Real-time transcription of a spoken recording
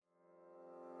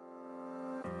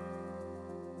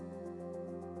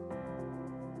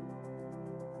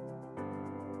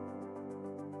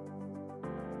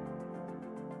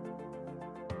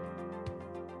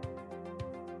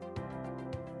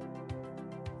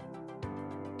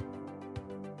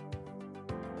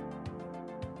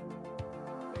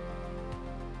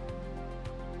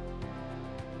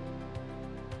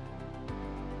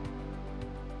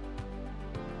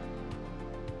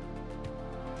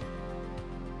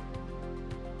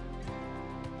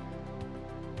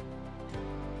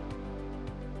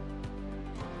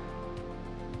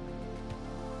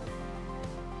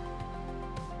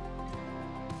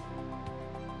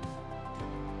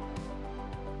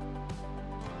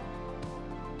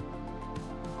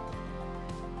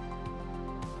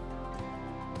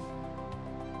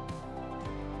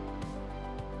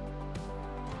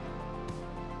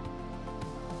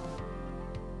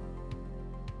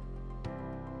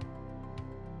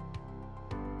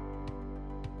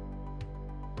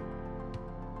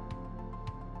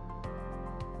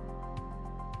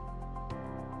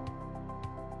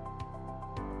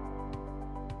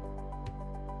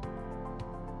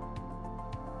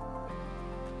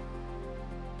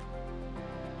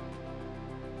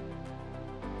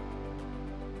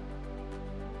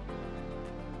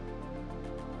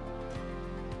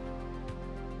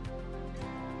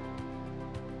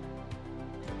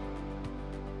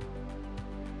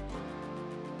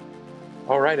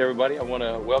All right, everybody, I want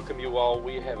to welcome you all.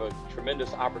 We have a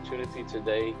tremendous opportunity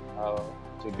today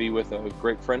to be with a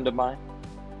great friend of mine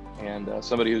and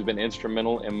somebody who's been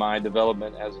instrumental in my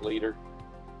development as a leader.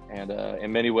 And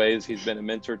in many ways, he's been a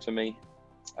mentor to me.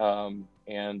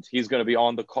 And he's going to be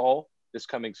on the call this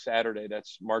coming Saturday.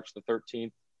 That's March the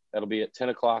 13th. That'll be at 10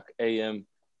 o'clock a.m.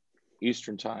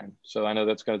 Eastern time. So I know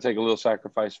that's going to take a little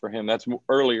sacrifice for him. That's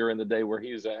earlier in the day where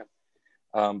he's at.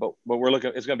 But we're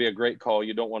looking, it's going to be a great call.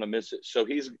 You don't want to miss it. So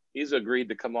he's agreed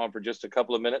to come on for just a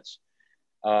couple of minutes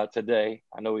today.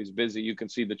 I know he's busy. You can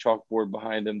see the chalkboard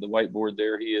behind him, the whiteboard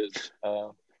there. He is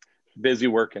busy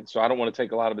working. So I don't want to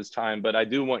take a lot of his time, but I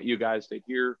do want you guys to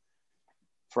hear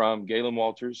from Galen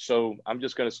Walters. So I'm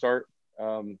just going to start,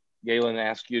 Galen,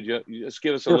 ask you just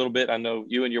give us a little bit. I know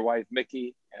you and your wife,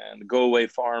 Mickey, and Go Away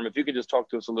Farm. If you could just talk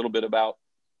to us a little bit about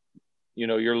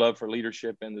your love for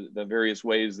leadership and the various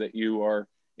ways that you are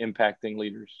impacting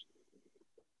leaders.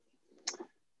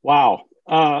 Wow.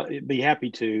 I'd be happy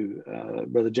to,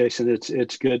 Brother Jason.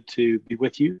 It's good to be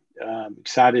with you.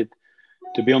 Excited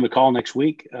to be on the call next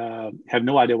week. Have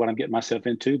no idea what I'm getting myself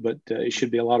into, but it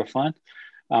should be a lot of fun.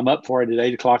 I'm up for it at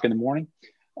 8 o'clock in the morning.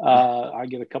 I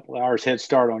get a couple of hours head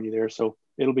start on you there, so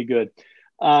it'll be good.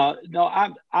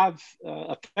 No, I've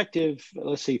effective,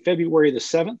 February the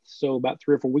 7th. So about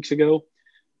 3 or 4 weeks ago,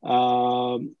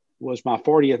 was my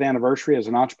 40th anniversary as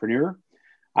an entrepreneur.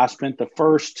 I spent the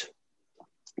first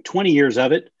 20 years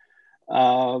of it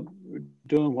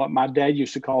doing what my dad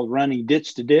used to call running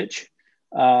ditch to ditch.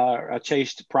 I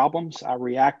chased problems. I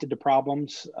reacted to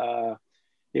problems.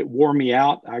 It wore me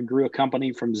out. I grew a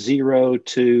company from zero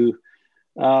to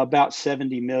about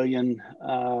 70 million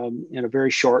in a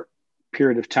very short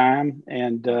period of time,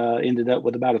 and ended up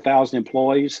with about 1,000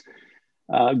 employees.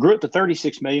 Grew it to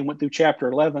 36 million, went through chapter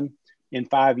 11 in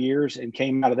 5 years and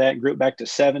came out of that and grew it back to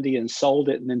 70 and sold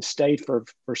it, and then stayed for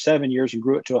 7 years and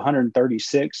grew it to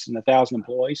 136 and 1,000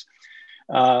 employees.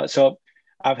 So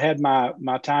I've had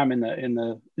my time in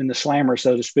the slammer,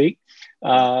 so to speak.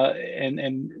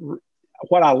 And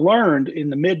what I learned in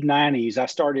the mid 90s, I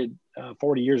started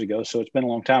 40 years ago, so it's been a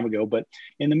long time ago, but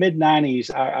in the mid 90s,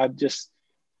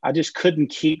 I just couldn't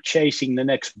keep chasing the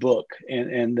next book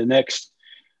and the next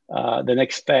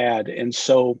fad. And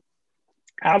so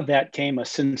out of that came a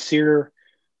sincere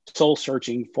soul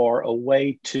searching for a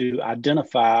way to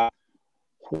identify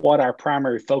what our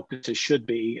primary focuses should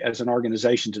be as an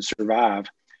organization to survive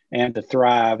and to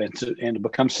thrive and to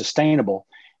become sustainable.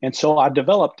 And so I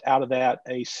developed out of that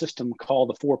a system called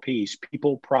the 4 Ps: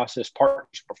 people, process,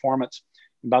 partners, performance.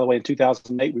 And by the way, in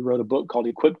 2008, we wrote a book called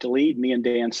Equipped to Lead, me and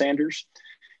Dan Sanders.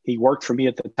 He worked for me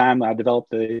at the time. I developed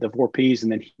the 4 Ps,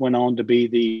 and then he went on to be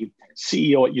the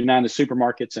CEO at United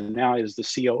Supermarkets, and now is the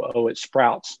COO at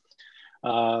Sprouts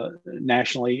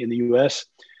nationally in the U.S.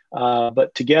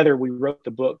 But together we wrote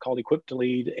the book called Equipped to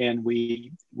Lead, and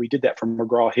we did that from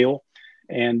McGraw-Hill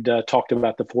and talked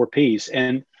about the 4 Ps.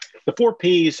 And the 4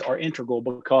 Ps are integral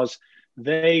because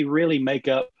they really make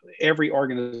up every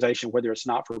organization, whether it's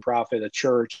not for profit, a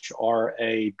church, or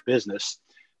a business.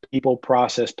 People,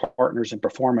 process, partners, and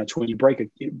performance. When you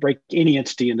break any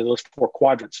entity into those 4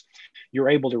 quadrants, you're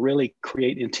able to really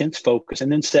create intense focus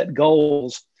and then set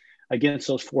goals against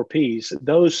those 4 Ps.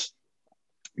 Those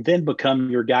then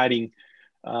become your guiding,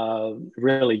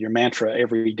 really your mantra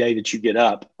every day that you get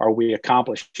up. Are we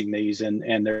accomplishing these? And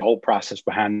there's a whole process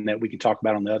behind that we can talk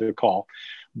about on the other call.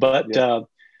 But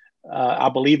I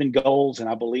believe in goals, and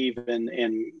I believe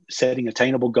in setting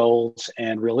attainable goals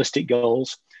and realistic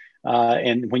goals.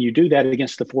 And when you do that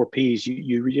against the 4 Ps,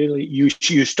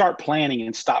 you start planning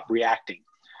and stop reacting.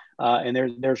 And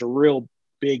there's a real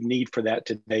big need for that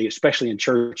today, especially in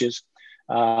churches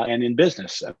and in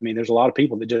business. I mean, there's a lot of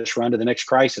people that just run to the next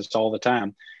crisis all the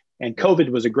time. And COVID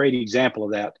was a great example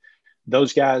of that.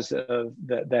 Those guys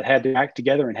that had to act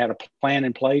together and had a plan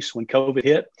in place when COVID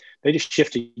hit, they just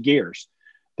shifted gears.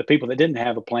 The people that didn't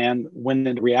have a plan went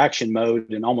into reaction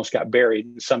mode and almost got buried,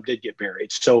 and some did get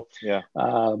buried. So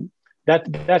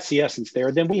that's the essence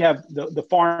there. Then we have the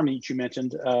farm that you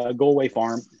mentioned, Go Away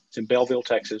Farm. It's in Belleville,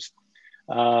 Texas.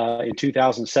 In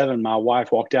 2007, my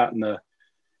wife walked out in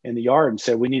the yard and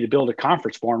said, "We need to build a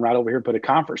conference barn right over here, put a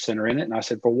conference center in it." And I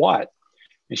said, "For what?"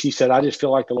 And she said, "I just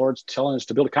feel like the Lord's telling us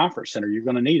to build a conference center. You're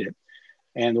going to need it."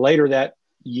 And later that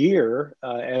year,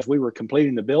 as we were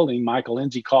completing the building, Michael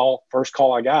Lindsay first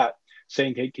call I got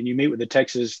saying, "Hey, can you meet with the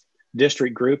Texas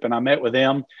district group?" And I met with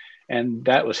them, and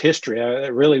that was history.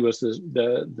 It really was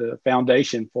the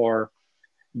foundation for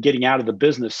getting out of the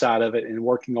business side of it and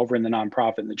working over in the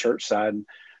nonprofit and the church side. And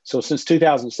so since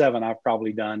 2007, I've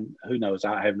probably done, who knows,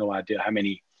 I have no idea how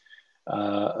many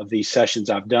of these sessions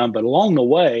I've done, but along the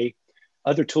way,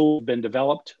 Other tools have been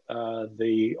developed.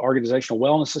 The organizational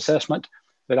wellness assessment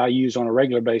that I use on a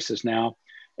regular basis now,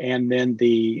 and then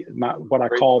what I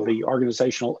call the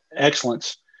organizational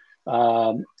excellence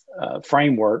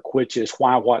framework, which is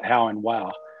why, what, how, and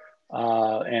wow.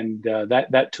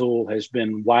 That tool has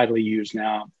been widely used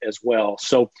now as well.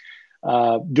 So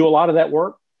do a lot of that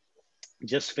work.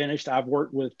 Just finished. I've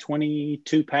worked with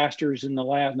 22 pastors in the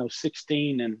last,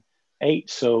 16 and 8,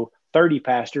 so 30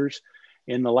 pastors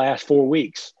in the last 4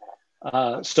 weeks.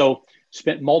 So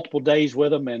spent multiple days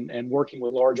with them and working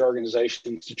with large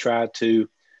organizations to try to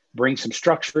bring some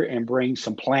structure and bring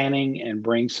some planning and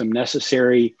bring some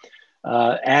necessary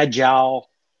agile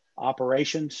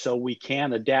operations so we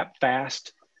can adapt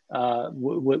fast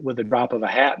with the drop of a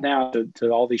hat now to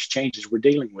all these changes we're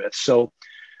dealing with. So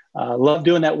love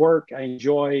doing that work. I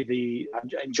enjoy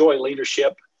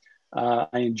leadership. I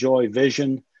enjoy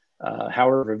vision.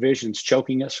 However, vision's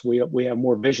choking us. We have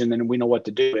more vision than we know what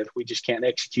to do with. We just can't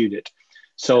execute it.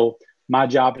 So my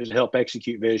job is to help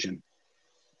execute vision.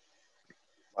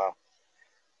 Wow.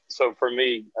 So for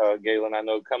me, Galen, I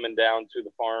know coming down to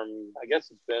the farm, I guess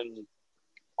it's been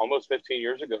almost 15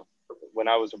 years ago when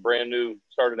I was a brand new,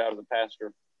 started out as a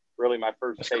pastor. Really my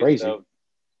first That's taste crazy. of,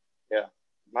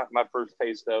 my first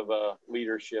taste of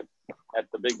leadership at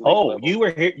the big league level. level.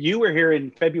 You were here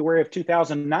in February of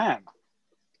 2009.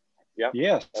 Yep.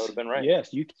 Yes. That would have been right.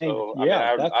 Yes, you came. So,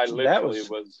 yeah, I literally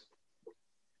was.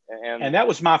 And that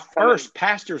was my first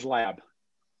pastor's lab.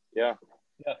 Yeah.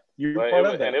 Yeah. You were part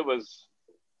of that. And it was,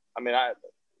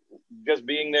 just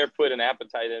being there put an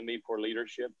appetite in me for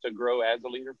leadership, to grow as a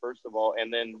leader, first of all.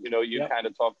 And then, you kind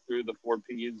of talked through the 4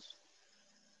 Ps.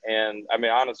 And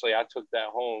honestly, I took that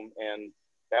home, and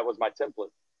that was my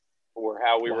template for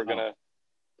how we were going to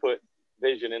put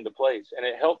vision into place. And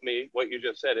it helped me, what you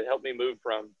just said, it helped me move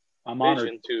from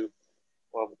vision to,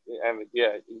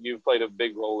 you've played a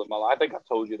big role in my life. I think I've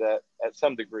told you that at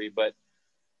some degree, but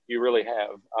you really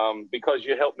have, because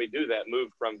you helped me do that,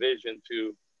 move from vision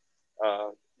to,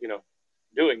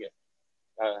 doing it.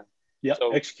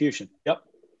 Execution. Yep.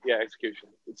 Yeah, execution.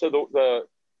 So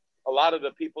a lot of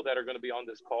the people that are going to be on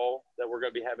this call that we're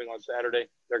going to be having on Saturday,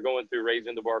 they're going through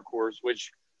Raising the Bar course,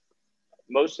 which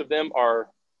most of them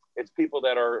it's people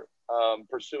that are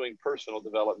pursuing personal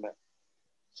development.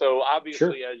 So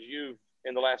obviously, as you've,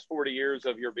 in the last 40 years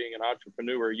of your being an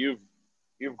entrepreneur, you've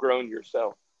grown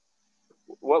yourself.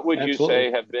 What would you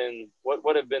say have been,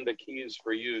 what have been the keys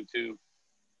for you to,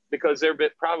 because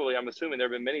I'm assuming there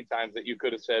have been many times that you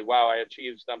could have said, wow, I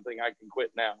achieved something, I can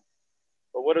quit now.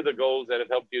 But what are the goals that have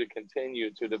helped you to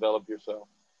continue to develop yourself?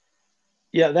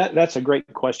 Yeah, that's a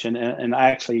great question. And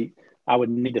I would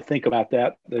need to think about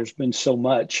that. There's been so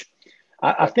much.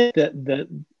 I think that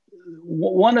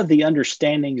one of the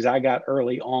understandings I got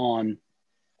early on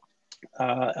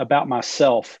about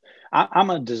myself, I'm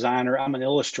a designer, I'm an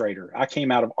illustrator. I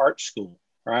came out of art school,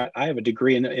 right? I have a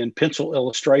degree in pencil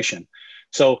illustration.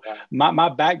 So my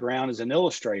background is an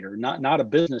illustrator, not a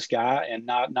business guy, and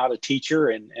not a teacher,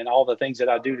 and all the things that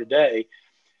I do today.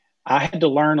 I had to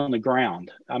learn on the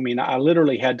ground. I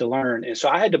literally had to learn. And so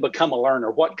I had to become a learner.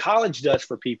 What college does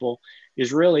for people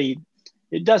is really,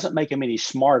 it doesn't make them any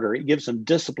smarter. It gives them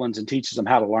disciplines and teaches them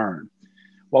how to learn.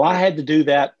 Well, I had to do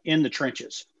that in the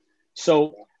trenches.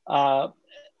 So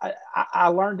I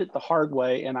learned it the hard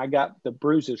way, and I got the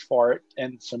bruises for it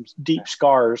and some deep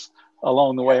scars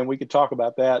along the way. And we could talk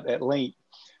about that at length.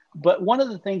 But one of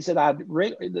the things that I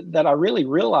really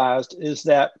realized is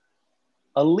that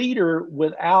a leader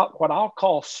without what I'll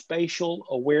call spatial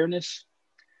awareness,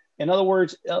 in other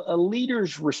words, a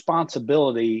leader's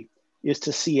responsibility is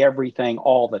to see everything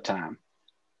all the time,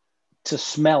 to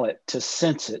smell it, to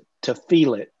sense it, to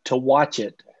feel it, to watch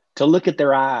it, to look at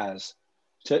their eyes,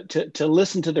 to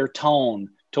listen to their tone,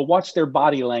 to watch their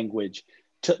body language,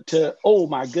 to oh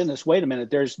my goodness, wait a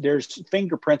minute, there's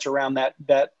fingerprints around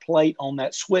that plate on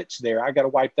that switch there. I got to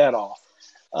wipe that off.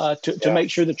 To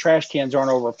make sure the trash cans aren't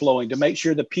overflowing, to make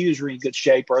sure the pews are in good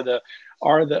shape, or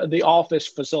the office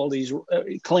facilities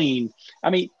clean.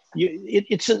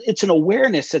 It's an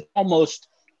awareness that's almost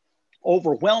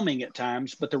overwhelming at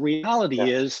times. But the reality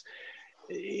is,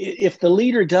 if the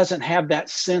leader doesn't have that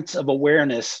sense of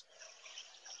awareness,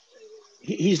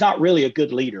 he's not really a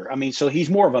good leader. So he's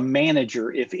more of a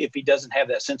manager if he doesn't have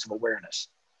that sense of awareness.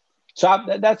 So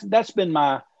that's been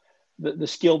the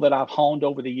skill that I've honed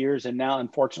over the years. And now,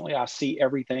 unfortunately, I see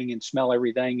everything and smell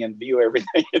everything and view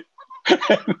everything.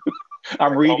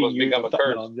 I'm reading you.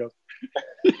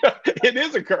 It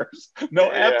is a curse.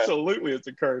 No, absolutely, it's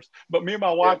a curse. But me and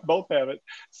my wife both have it.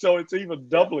 So it's even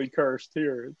doubly cursed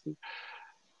here.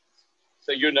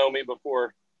 So you know me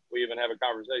before we even have a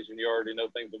conversation, you already know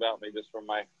things about me just from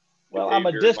my Well, I'm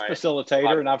a behavior, disc my facilitator,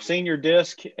 body and I've language. seen your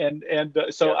disc, and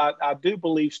so Yeah. I do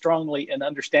believe strongly in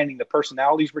understanding the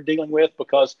personalities we're dealing with,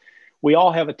 because we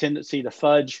all have a tendency to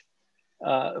fudge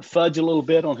a little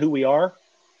bit on who we are,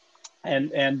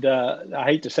 and I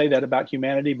hate to say that about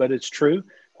humanity, but it's true.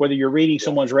 Whether you're reading Yeah.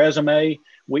 someone's resume,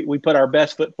 we put our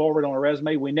best foot forward on a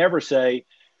resume. We never say,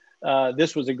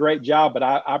 this was a great job, but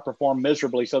I performed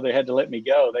miserably, so they had to let me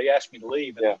go. They asked me to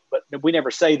leave. Yeah. But we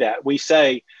never say that. We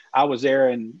say, I was there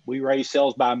and we raised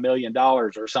sales by $1 million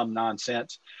or some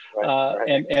nonsense.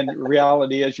 Right. And the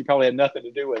reality is you probably had nothing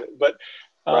to do with it.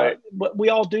 But we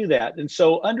all do that. And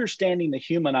so understanding the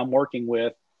human I'm working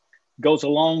with goes a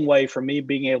long way for me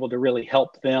being able to really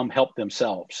help them help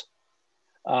themselves.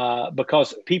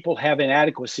 Because people have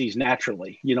inadequacies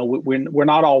naturally. You know, we're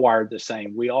not all wired the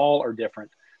same. We all are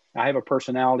different. I have a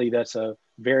personality that's a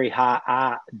very high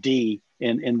ID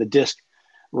in the disc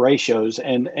ratios.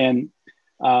 And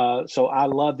so I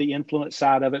love the influence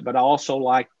side of it, but I also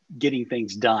like getting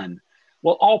things done.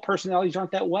 Well, all personalities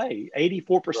aren't that way.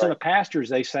 84% of pastors,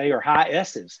 they say, are high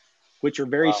S's, which are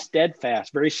very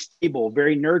steadfast, very stable,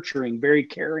 very nurturing, very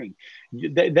caring.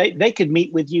 They could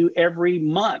meet with you every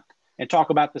month and talk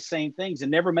about the same things and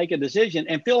never make a decision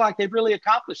and feel like they've really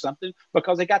accomplished something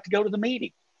because they got to go to the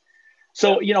meeting.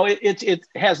 So, you know, it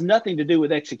has nothing to do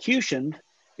with execution.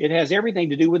 It has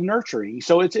everything to do with nurturing.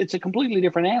 So it's a completely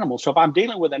different animal. So if I'm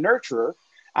dealing with a nurturer,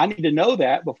 I need to know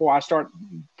that before I start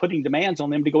putting demands on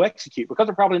them to go execute, because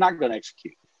they're probably not going to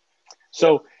execute.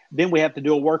 So then we have to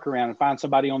do a workaround and find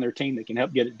somebody on their team that can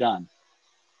help get it done.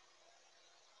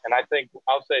 And I think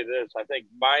I'll say this. I think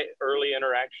my early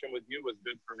interaction with you was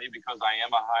good for me because I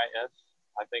am a high S.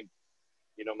 I think,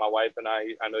 you know, my wife and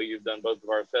I know you've done both of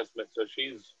our assessments. So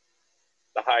she's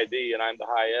the high D and I'm the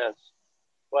high S.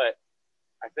 But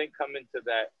I think coming to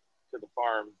the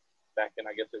farm back in,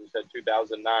 I guess it was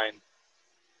 2009,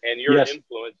 and your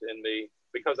influence in me,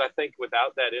 because I think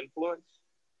without that influence,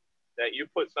 that you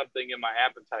put something in my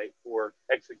appetite for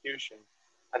execution.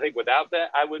 I think without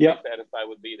that, I would be satisfied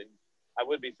with meetings. I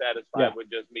would be satisfied with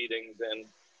just meetings, and,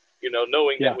 you know,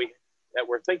 knowing that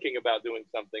we're thinking about doing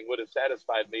something would have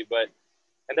satisfied me.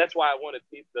 And that's why I wanted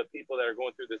the people that are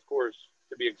going through this course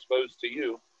to be exposed to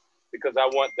you, because I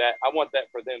want that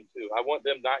for them too. I want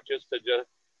them not just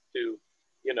to,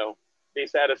 you know, be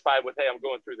satisfied with, hey, I'm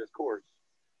going through this course.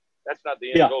 That's not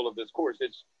the end goal of this course.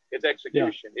 It's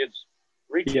execution. It's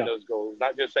reaching those goals,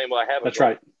 not just saying, well, I have a goal. That's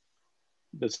right.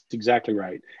 That's exactly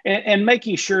right. And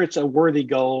making sure it's a worthy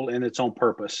goal and it's on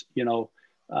purpose. You know,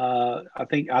 I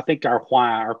think our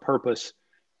why, our purpose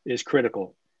is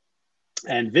critical.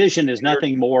 And vision is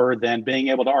nothing more than being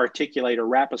able to articulate or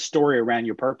wrap a story around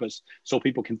your purpose so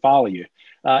people can follow you.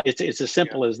 It's as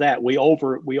simple as that. We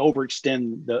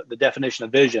overextend the definition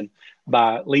of vision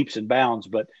by leaps and bounds,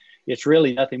 but it's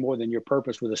really nothing more than your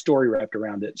purpose with a story wrapped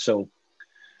around it. So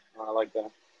I like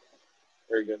that.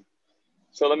 Very good.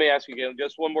 So let me ask you again,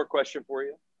 just one more question for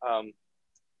you.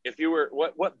 If you were,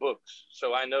 what books?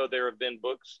 So I know there have been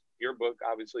books, your book,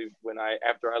 obviously,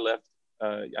 after I left,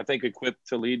 I think Equipped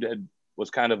to Lead was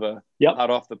kind of a hot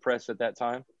off the press at that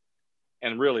time.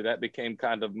 And really that became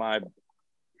kind of my,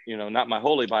 you know, not my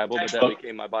holy Bible, but that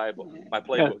became my Bible, my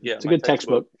playbook. Yeah, it's a good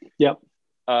textbook. Yep.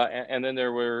 And then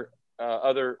there were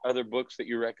other books that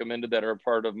you recommended that are a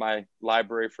part of my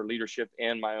library for leadership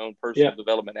and my own personal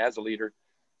development as a leader.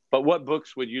 But what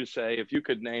books would you say, if you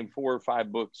could name 4 or 5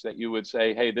 books that you would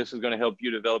say, hey, this is going to help you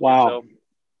develop yourself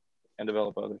and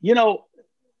develop others? You know,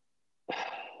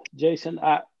 Jason,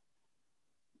 I've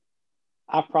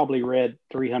probably read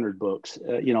 300 books,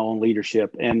 you know, on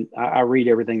leadership, and I read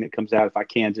everything that comes out if I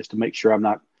can, just to make sure I'm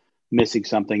not missing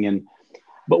something.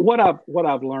 But what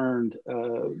I've learned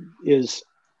is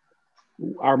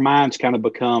our minds kind of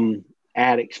become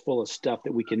addicts full of stuff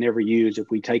that we can never use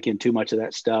if we take in too much of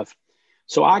that stuff.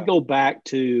 So I go back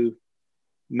to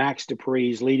Max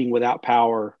Dupree's Leading Without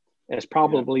Power as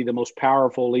probably the most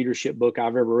powerful leadership book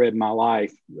I've ever read in my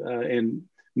life, and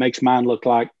makes mine look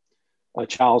like a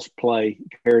child's play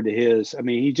compared to his. I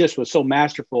mean, he just was so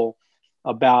masterful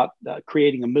about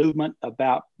creating a movement,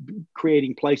 about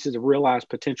creating places of realized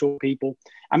potential people.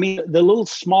 I mean, the little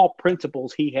small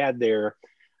principles he had there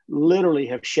literally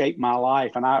have shaped my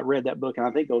life. And I read that book, and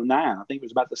I think 2009, I think it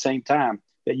was about the same time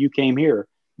that you came here,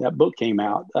 that book came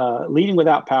out. Leading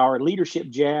Without Power, Leadership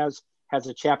Jazz has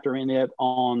a chapter in it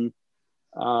on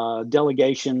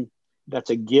delegation. That's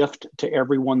a gift to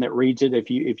everyone that reads it, if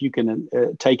you can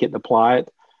take it and apply it.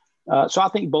 So I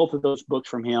think both of those books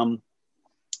from him,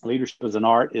 Leadership as an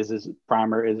Art is his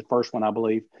primary, is the first one, I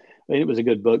believe. It was a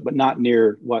good book, but not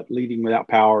near what Leading Without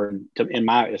Power, in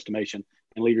my estimation,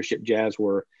 and leadership jazz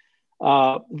were.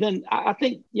 Then I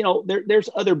think, there's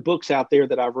other books out there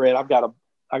that I've read. I got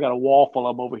a wall full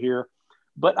of them over here,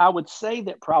 but I would say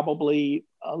that probably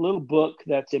a little book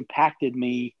that's impacted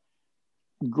me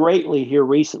greatly here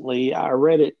recently. I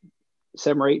read it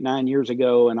 7 or 8, 9 years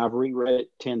ago, and I've reread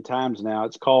it 10 times now.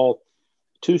 It's called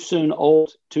Too Soon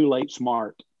Old, Too Late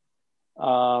Smart.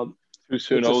 Too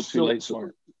Soon Old, Too Late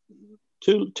Smart.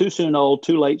 Too Soon Old,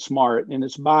 Too Late Smart. And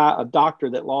it's by a doctor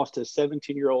that lost his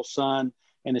 17-year-old son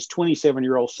and his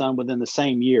 27-year-old son within the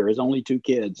same year, his only 2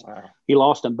 kids. Wow. He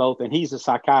lost them both. And he's a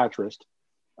psychiatrist,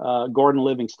 Gordon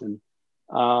Livingston.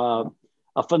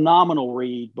 A phenomenal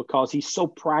read because he's so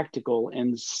practical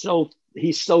and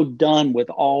he's so done with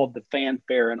all of the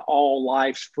fanfare and all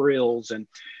life's frills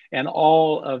and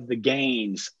all of the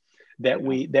gains that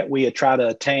we try to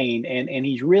attain. And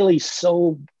he's really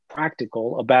so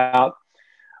practical about,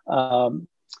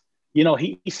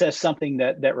 he says something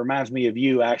that reminds me of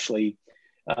you, actually.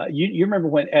 You remember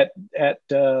when at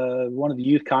one of the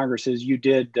youth congresses you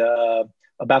did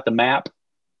about the map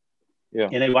in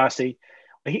AYC?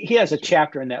 He has a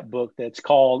chapter in that book that's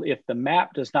called "If the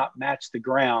Map Does Not Match the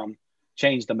Ground,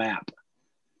 Change the Map."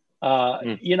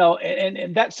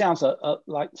 And that sounds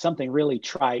like something really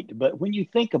trite, but when you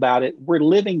think about it, we're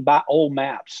living by old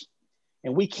maps,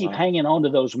 and we keep hanging on to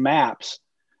those maps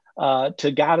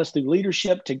to guide us through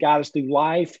leadership, to guide us through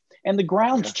life, and the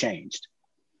ground's changed.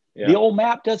 Yeah. The old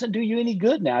map doesn't do you any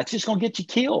good now. It's just going to get you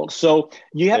killed. So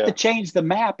you have to change the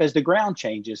map as the ground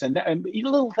changes, and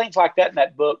little things like that in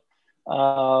that book.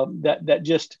 That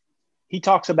just, he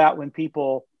talks about when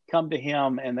people come to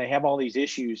him and they have all these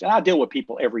issues. And I deal with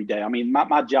people every day. I mean,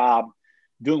 my job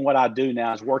doing what I do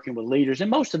now is working with leaders, and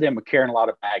most of them are carrying a lot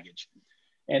of baggage.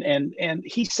 And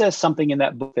he says something in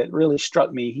that book that really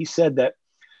struck me. He said that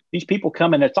these people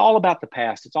come in, it's all about the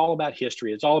past. It's all about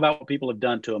history. It's all about what people have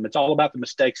done to them. It's all about the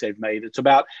mistakes they've made. It's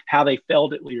about how they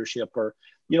failed at leadership or,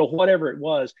 whatever it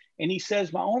was. And he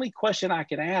says, my only question I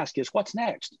can ask is, what's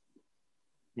next?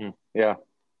 Yeah.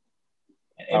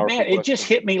 And man, it just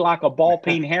hit me like a ball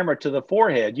peen hammer to the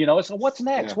forehead. So what's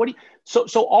next? Yeah.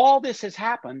 So all this has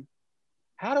happened.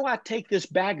 How do I take this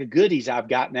bag of goodies I've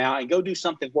got now and go do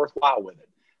something worthwhile with it?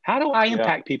 How do I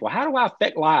impact people? How do I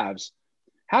affect lives?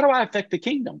 How do I affect the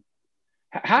kingdom?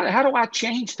 How do I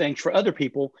change things for other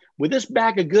people with this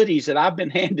bag of goodies that I've been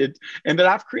handed and that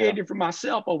I've created for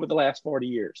myself over the last 40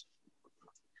 years?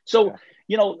 So,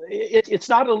 it's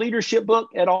not a leadership book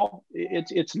at all.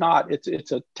 It's not.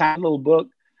 It's a tiny little book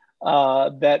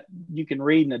that you can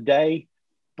read in a day,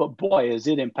 but boy, is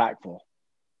it impactful.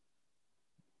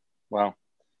 Wow.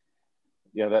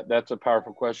 Yeah, that's a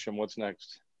powerful question. What's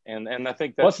next? And I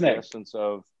think that's the essence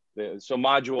of so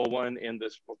module 1 in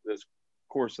this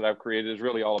course that I've created is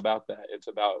really all about that. It's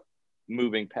about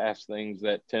moving past things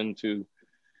that tend to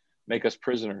make us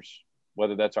prisoners,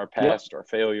 whether that's our past or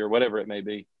failure, whatever it may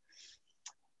be.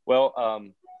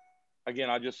 Well, again,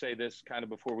 I'll just say this kind of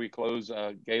before we close.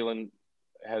 Galen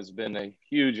has been a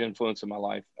huge influence in my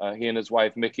life. He and his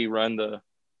wife, Mickey, run the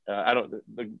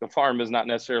farm is not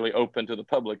necessarily open to the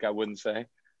public, I wouldn't say.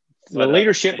 The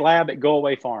leadership lab at Go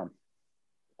Away Farm.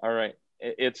 All right.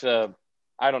 It's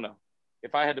I don't know.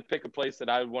 If I had to pick a place that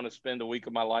I would want to spend a week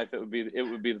of my life, it would be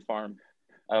the farm.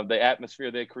 The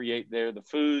atmosphere they create there, the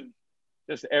food,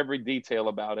 just every detail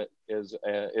about it is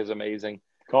amazing.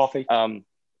 Coffee.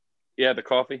 Yeah, the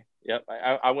coffee. Yep.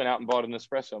 I went out and bought an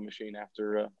espresso machine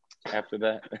after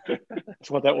that. That's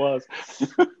what that was.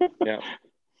 Yeah.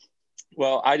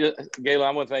 Well, Galen,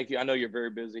 I want to thank you. I know you're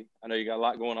very busy. I know you got a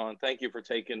lot going on. Thank you for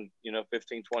taking,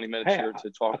 15, 20 minutes here to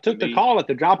talk. I took the call at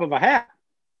the drop of a hat.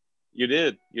 You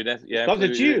did. You did. Yeah. Because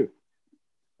it's you.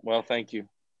 Well, thank you.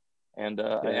 And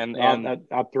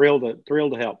I'm thrilled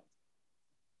to help.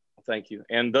 Thank you.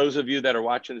 And those of you that are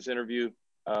watching this interview,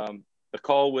 the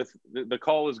call is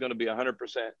going to be 100%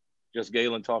 just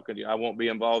Galen talking to you. I won't be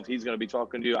involved. He's going to be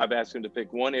talking to you. I've asked him to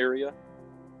pick one area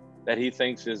that he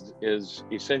thinks is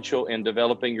essential in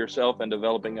developing yourself and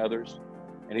developing others.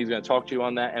 And he's going to talk to you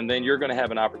on that. And then you're going to have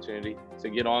an opportunity to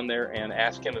get on there and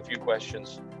ask him a few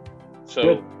questions. So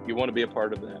Good. You want to be a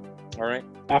part of that. All right.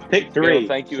 I've picked 3. Galen,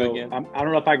 thank you again. I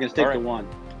don't know if I can stick to 1.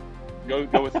 Go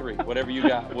with 3. Whatever you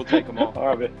got. We'll take them all.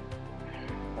 All right.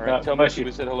 All right. Tell Mickey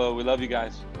we said hello. We love you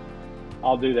guys.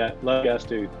 I'll do that. Love you guys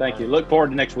too. Thank you. Look forward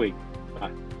to next week.